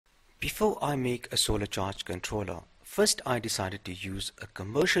Before I make a solar charge controller, first I decided to use a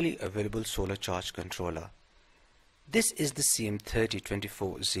commercially available solar charge controller. This is the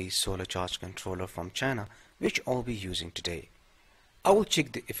CM3024Z solar charge controller from China, which I'll be using today. I will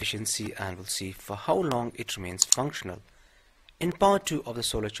check the efficiency and will see for how long it remains functional. In part 2 of the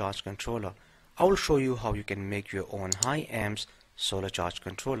solar charge controller, I will show you how you can make your own high amps solar charge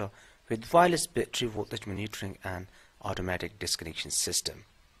controller with wireless battery voltage monitoring and automatic disconnection system.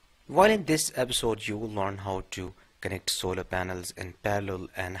 While in this episode you will learn how to connect solar panels in parallel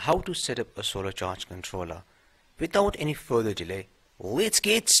and how to set up a solar charge controller. Without any further delay, let's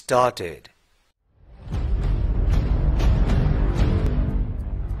get started.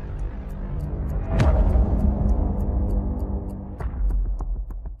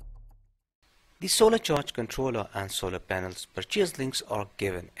 The solar charge controller and solar panels purchase links are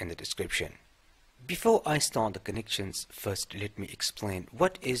given in the description. Before I start the connections, first let me explain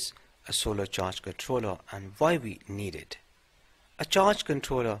what is a solar charge controller and why we need it. A charge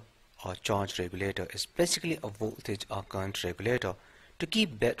controller or charge regulator is basically a voltage or current regulator to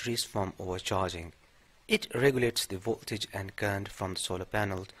keep batteries from overcharging. It regulates the voltage and current from the solar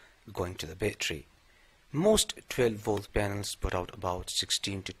panels going to the battery. Most 12-volt panels put out about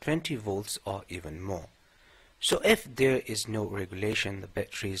 16 to 20 volts or even more. So if there is no regulation, the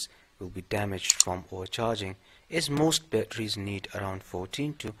batteries will be damaged from overcharging, as most batteries need around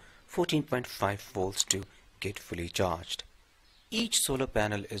 14 to 14.5 volts to get fully charged. Each solar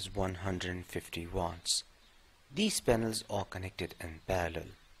panel is 150 watts. These panels are connected in parallel.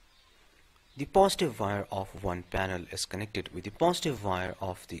 The positive wire of one panel is connected with the positive wire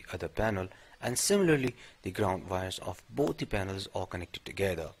of the other panel, and similarly the ground wires of both the panels are connected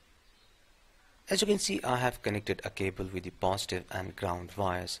together. As you can see, I have connected a cable with the positive and ground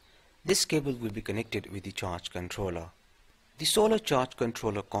wires. This cable will be connected with the charge controller. The solar charge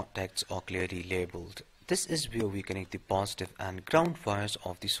controller contacts are clearly labeled. This is where we connect the positive and ground wires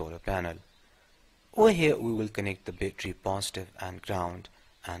of the solar panel. Over here we will connect the battery positive and ground,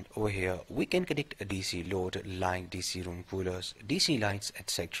 and over here we can connect a DC load like DC room coolers, DC lights,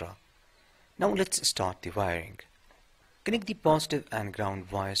 etc. Now let's start the wiring. Connect the positive and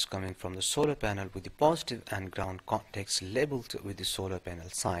ground wires coming from the solar panel with the positive and ground contacts labeled with the solar panel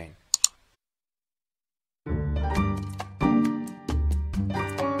sign.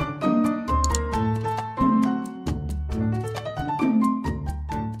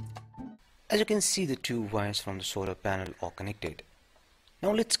 As you can see, the two wires from the solar panel are connected.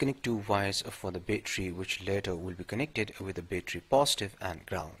 Now let's connect two wires for the battery, which later will be connected with the battery positive and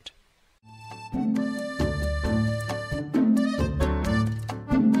ground.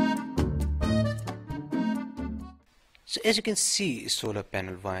 So as you can see, solar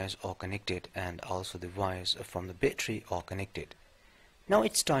panel wires are connected and also the wires from the battery are connected. Now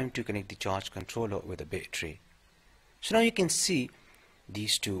it's time to connect the charge controller with the battery. So now you can see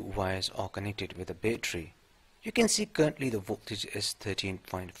these two wires are connected with the battery. You can see currently the voltage is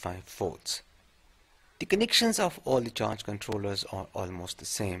 13.5 volts. The connections of all the charge controllers are almost the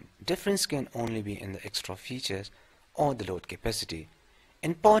same. Difference can only be in the extra features or the load capacity.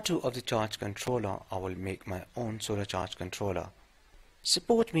 In part 2 of the charge controller, I will make my own solar charge controller.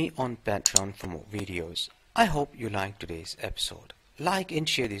 Support me on Patreon for more videos. I hope you liked today's episode. Like and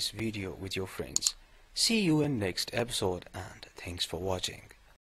share this video with your friends. See you in next episode, and thanks for watching.